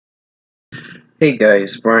Hey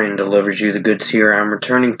guys, Brian delivers you the goods here. I'm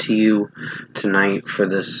returning to you tonight for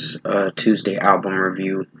this Tuesday album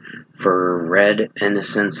review for Red,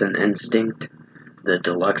 Innocence, and Instinct, the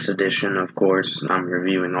deluxe edition, of course. I'm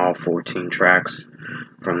reviewing all 14 tracks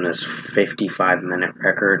from this 55-minute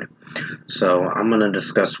record. So I'm going to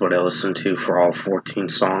discuss what I listened to for all 14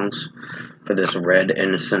 songs for this Red,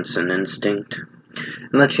 Innocence, and Instinct,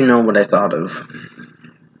 and let you know what I thought of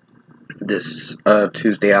this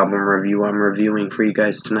Tuesday album review I'm reviewing for you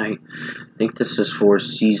guys tonight. I think this is for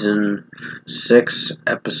season 6,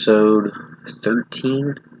 episode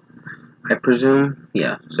 13, I presume.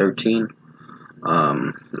 Yeah, 13.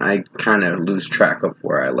 I kind of lose track of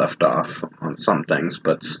where I left off on some things,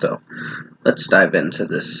 but still. Let's dive into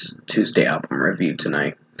this Tuesday album review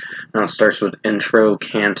tonight. Now it starts with intro,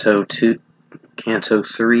 Canto 2, Canto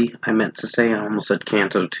 3, I meant to say. I almost said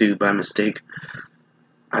Canto 2 by mistake.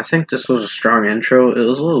 I think this was a strong intro. It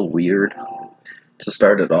was a little weird to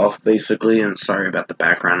start it off, basically, and sorry about the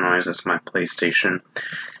background noise. It's my PlayStation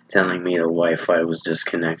telling me the Wi-Fi was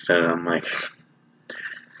disconnected. I'm like,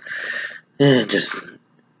 it just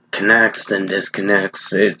connects and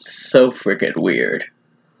disconnects. It's so freaking weird.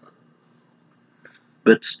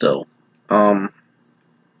 But still, Canto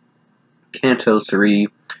 3,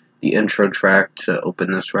 the intro track to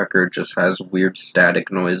open this record, just has weird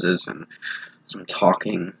static noises and some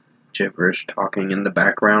talking, gibberish talking in the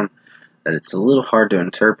background that it's a little hard to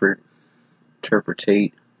interpret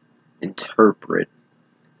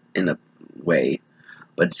in a way,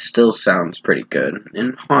 but it still sounds pretty good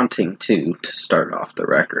and haunting too to start off the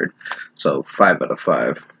record. So 5 out of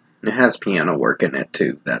 5. It has piano work in it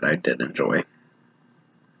too that I did enjoy.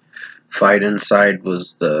 Fight Inside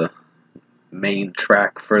was the main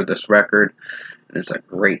track for this record. It's a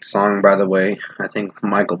great song, by the way. I think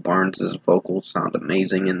Michael Barnes' vocals sound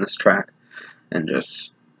amazing in this track. And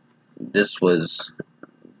just, this was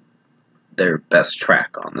their best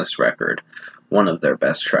track on this record. One of their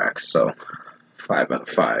best tracks, so 5 out of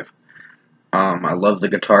 5. I love the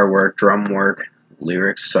guitar work, drum work.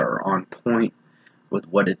 Lyrics are on point with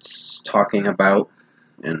what it's talking about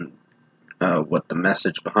and what the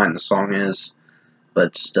message behind the song is.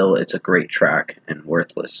 But still, it's a great track and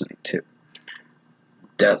worth listening to.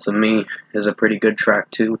 Death of Me is a pretty good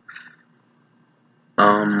track too.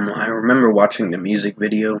 I remember watching the music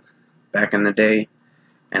video back in the day,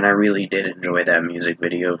 and I really did enjoy that music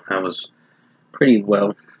video. That was pretty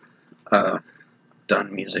well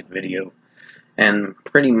done music video, and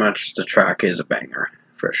pretty much the track is a banger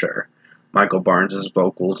for sure. Michael Barnes'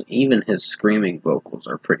 vocals, even his screaming vocals,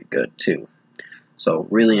 are pretty good too. So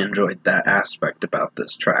really enjoyed that aspect about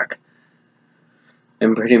this track.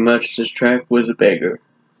 And pretty much this track was a banger.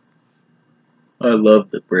 I love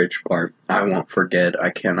the bridge part. I won't forget. I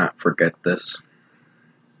cannot forget this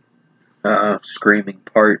screaming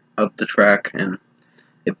part of the track, and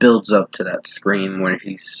it builds up to that scream when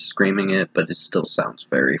he's screaming it, but it still sounds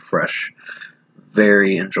very fresh,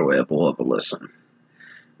 very enjoyable of a listen.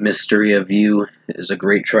 Mystery of You is a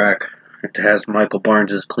great track. It has Michael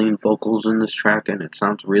Barnes' clean vocals in this track, and it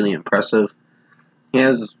sounds really impressive.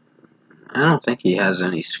 I don't think he has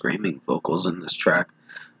any screaming vocals in this track,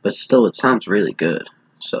 but still, it sounds really good.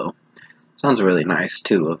 So, sounds really nice,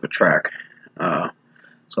 too, of a track.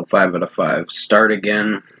 So 5 out of 5. Start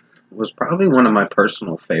Again was probably one of my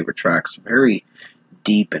personal favorite tracks. Very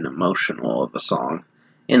deep and emotional of a song,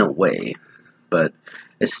 in a way. But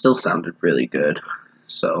it still sounded really good.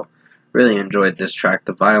 So, really enjoyed this track.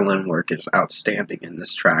 The violin work is outstanding in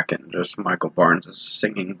this track, and just Michael Barnes'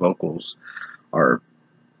 singing vocals are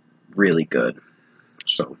really good.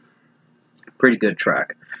 So, pretty good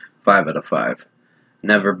track. 5 out of 5.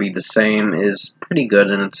 Never Be the Same is pretty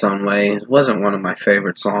good in its own way. It wasn't one of my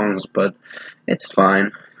favorite songs, but it's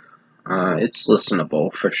fine. It's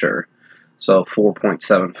listenable for sure. So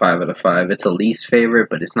 4.75 out of 5. It's a least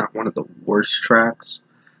favorite, but it's not one of the worst tracks.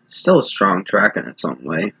 Still a strong track in its own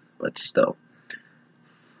way, but still.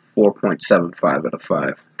 4.75 out of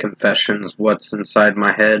 5. Confessions, What's Inside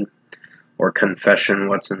My Head, or Confession,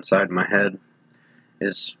 What's Inside My Head,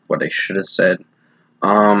 is what I should have said.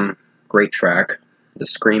 Great track. The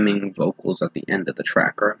screaming vocals at the end of the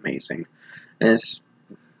track are amazing. And it's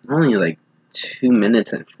only like 2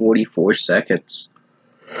 minutes and 44 seconds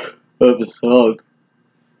of a song,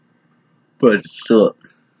 but it still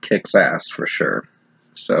kicks ass for sure.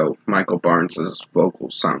 So Michael Barnes'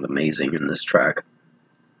 vocals sound amazing in this track.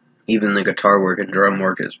 Even the guitar work and drum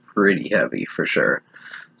work is pretty heavy for sure.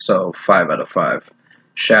 So 5 out of 5.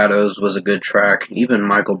 Shadows was a good track. Even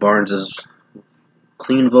Michael Barnes'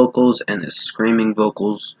 clean vocals and his screaming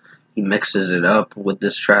vocals, he mixes it up with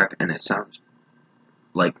this track, and it sounds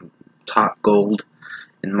like top gold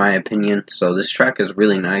in my opinion. So this track is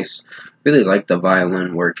really nice. Really like the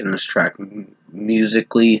violin work in this track.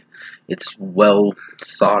 Musically, it's well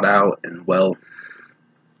thought out and well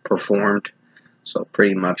performed. So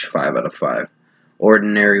pretty much 5 out of 5.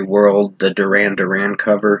 Ordinary World, the Duran Duran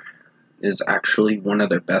cover, is actually one of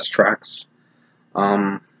their best tracks.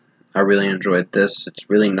 I really enjoyed this. It's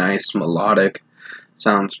really nice, melodic.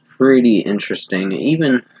 Sounds pretty interesting.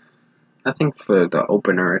 Even, I think for the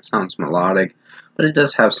opener, it sounds melodic, but it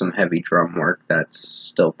does have some heavy drum work that's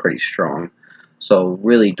still pretty strong. So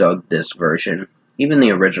really dug this version. Even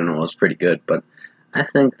the original is pretty good, but I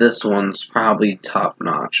think this one's probably top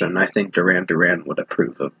notch, and I think Duran Duran would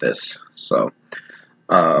approve of this. So,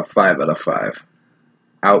 5 out of 5.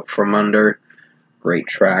 Out From Under, great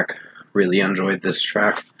track. Really enjoyed this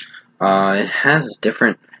track.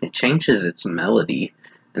 It changes its melody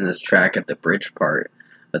in this track at the bridge part,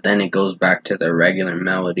 but then it goes back to the regular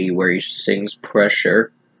melody where he sings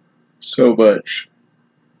Pressure so much.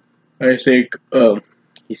 I think,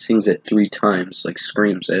 he sings it 3 times, like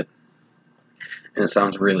screams it, and it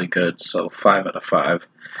sounds really good, so 5 out of 5.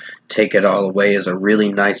 Take It All Away is a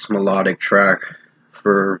really nice melodic track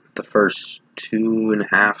for the first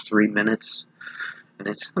 2.5, 3 minutes. And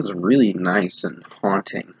it sounds really nice and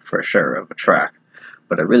haunting, for sure, of a track.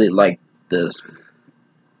 But I really like the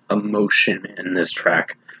emotion in this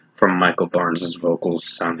track from Michael Barnes' vocals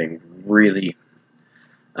sounding really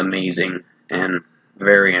amazing and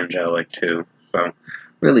very angelic, too. So,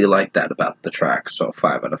 really like that about the track, so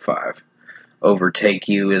 5 out of 5. Overtake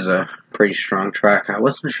You is a pretty strong track. I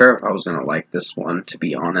wasn't sure if I was going to like this one, to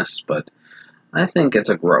be honest, but I think it's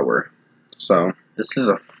a grower. So, this is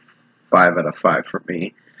a 5 out of 5 for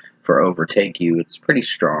me. For Overtake You, it's pretty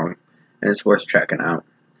strong, and it's worth checking out.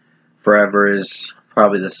 Forever is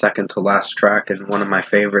probably the second to last track and one of my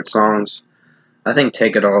favorite songs. I think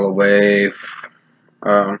Take It All Away,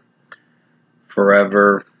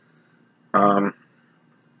 Forever,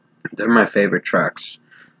 they're my favorite tracks.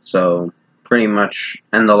 So, pretty much,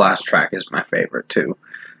 and the last track is my favorite too.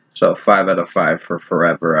 So, 5 out of 5 for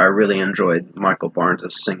Forever. I really enjoyed Michael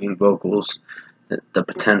Barnes' singing vocals. The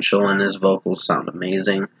potential in his vocals sound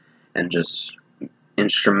amazing, and just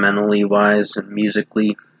instrumentally wise and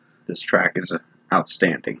musically, this track is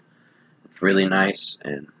outstanding. It's really nice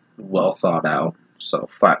and well thought out, so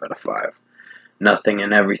 5 out of 5. Nothing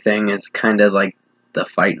and Everything is kind of like the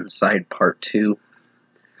Fight Inside Part 2.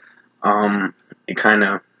 It kind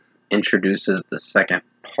of introduces the second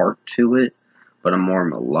part to it, but a more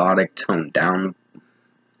melodic, toned down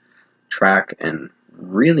track, and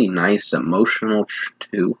really nice, emotional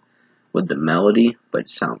too, with the melody, but it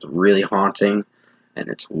sounds really haunting, and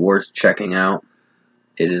it's worth checking out.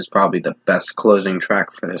 It is probably the best closing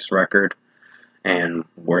track for this record, and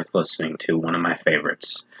worth listening to, one of my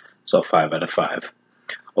favorites, so 5 out of 5.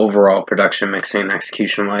 Overall, production, mixing, and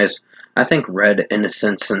execution-wise, I think Red,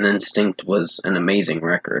 Innocence, and Instinct was an amazing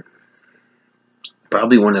record.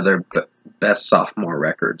 Probably one of their best sophomore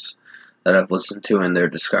records that I've listened to in their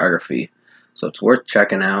discography. So it's worth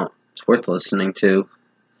checking out, it's worth listening to,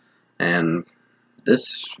 and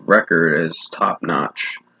this record is top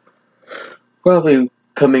notch. Probably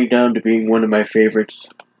coming down to being one of my favorites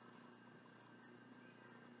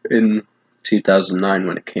in 2009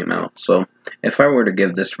 when it came out. So if I were to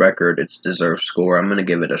give this record its deserved score, I'm going to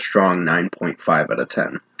give it a strong 9.5 out of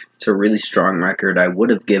 10. It's a really strong record. I would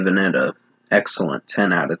have given it an excellent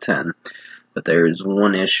 10 out of 10, but there is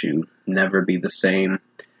one issue: Never Be the Same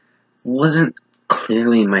wasn't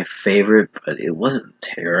clearly my favorite, but it wasn't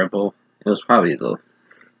terrible. It was probably the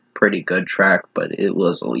pretty good track, but it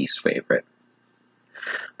was the least favorite.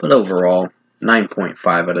 But overall,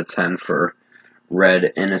 9.5 out of 10 for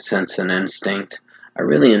Red, Innocence, and Instinct. I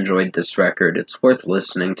really enjoyed this record. It's worth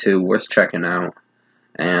listening to, worth checking out,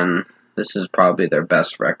 and this is probably their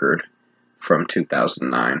best record from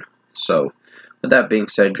 2009. So, with that being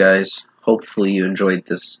said, guys, hopefully you enjoyed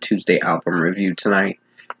this Tuesday album review tonight,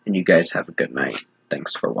 and you guys have a good night.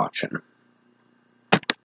 Thanks for watching.